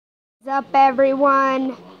Up,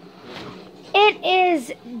 everyone? It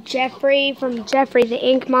is Jeffrey from Jeffrey the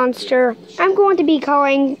Ink Monster. I'm going to be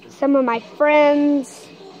calling some of my friends.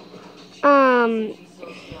 Goodness,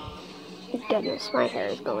 my hair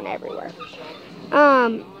is going everywhere.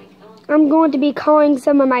 I'm going to be calling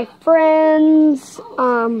some of my friends,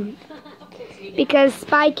 because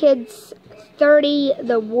Spy Kids 30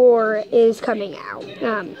 The War is coming out.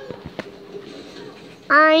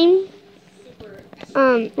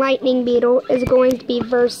 Lightning Beetle is going to be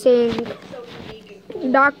versing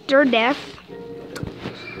Dr. Death.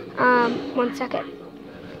 1 second.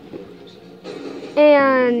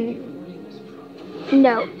 And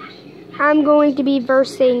no, I'm going to be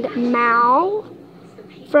versing Meow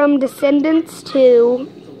from Descendants 2.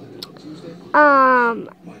 I'm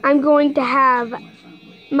going to have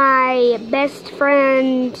my best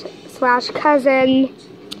friend slash cousin,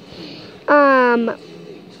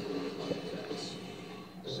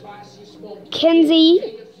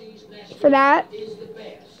 Kenzie, for that.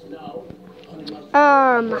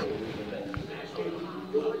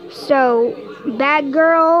 So that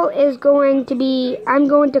girl is going to be, I'm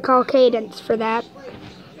going to call Cadence for that.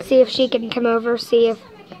 See if she can come over, see if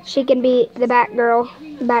she can be the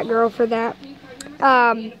Batgirl for that.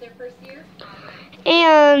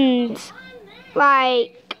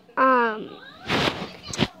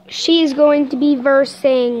 She's going to be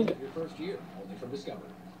versing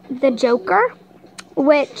the Joker,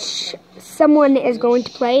 which someone is going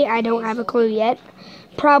to play. I don't have a clue yet.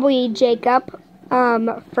 Probably Jacob,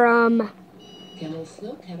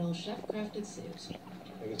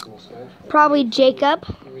 probably Jacob,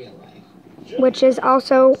 which is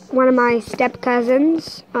also one of my step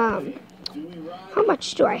cousins. How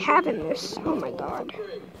much do I have in this? Oh my god.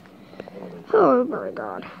 Oh my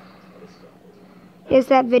god. Is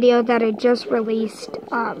that video that I just released,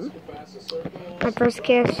 my first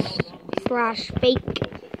kiss / fake,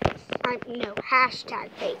 no, hashtag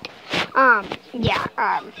fake, yeah,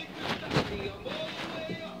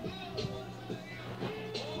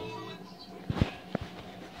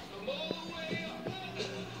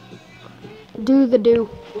 do the do.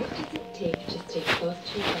 What does it take to stay close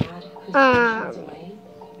to your dad who's 10 miles away?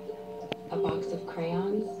 A box of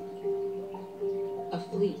crayons? A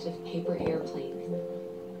fleet of paper airplanes?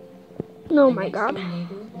 Oh my god.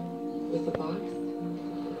 With a box?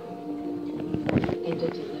 And a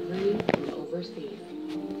delivery from overseas?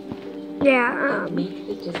 Yeah, Make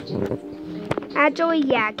the distance. actually,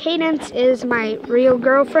 yeah, Cadence is my real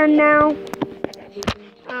girlfriend now.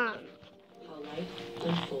 How life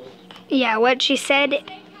unfolds. Yeah, what she said,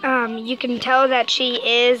 you can tell that she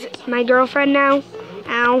is my girlfriend now.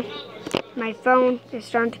 Ow. My phone is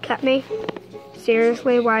starting to cut me.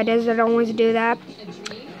 Seriously, why does it always do that?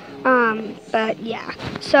 But yeah.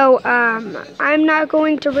 So, I'm not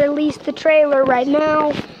going to release the trailer right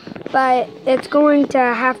now, but it's going to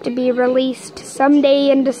have to be released someday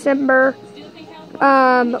in December.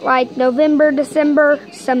 Like November, December,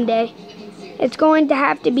 someday. It's going to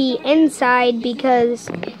have to be inside because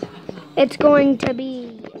it's going to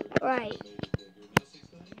be, like,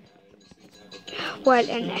 what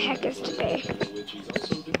in the heck is today?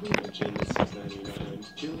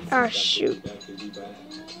 Oh, shoot.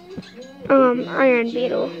 Iron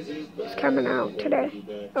Beetle is coming out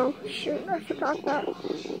today. Oh, shoot, I forgot that.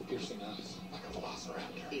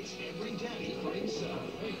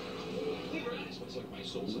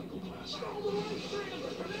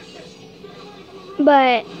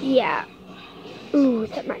 But, yeah. Ooh,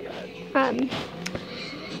 that might hurt.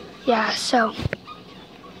 Yeah, so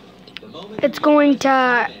it's going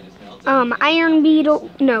to, Lightning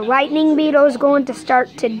Beetle is going to start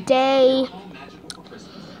today.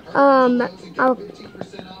 I'll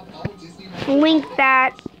link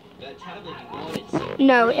that.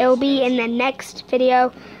 No, it'll be in the next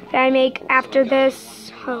video that I make after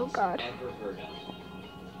this. Oh god.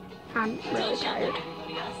 I'm really tired.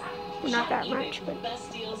 Not that much, but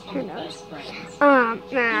who knows.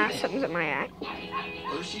 Nah, something's in my eye.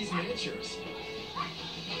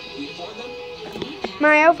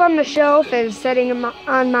 My elf on the shelf is sitting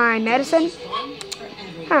on my medicine.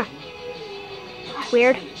 Huh.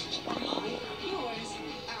 Weird.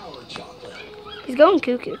 He's going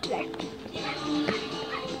cuckoo today.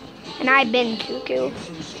 And I've been cuckoo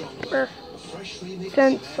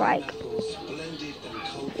since like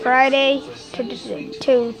Friday to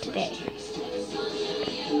today.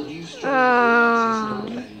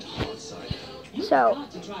 So,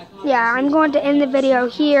 yeah, I'm going to end the video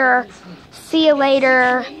here. See you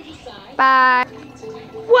later. Bye.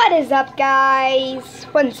 What is up, guys?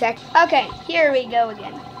 1 sec. Okay, here we go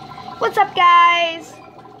again. What's up, guys?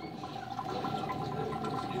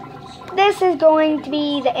 this is going to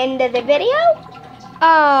be the end of the video.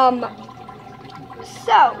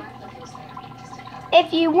 So,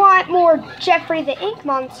 if you want more Jeffrey the Ink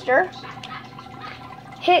Monster,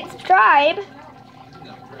 hit subscribe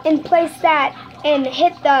and place that and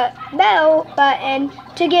hit the bell button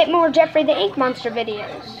to get more Jeffrey the Ink Monster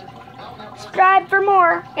videos. Subscribe for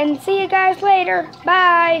more and see you guys later.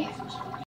 Bye.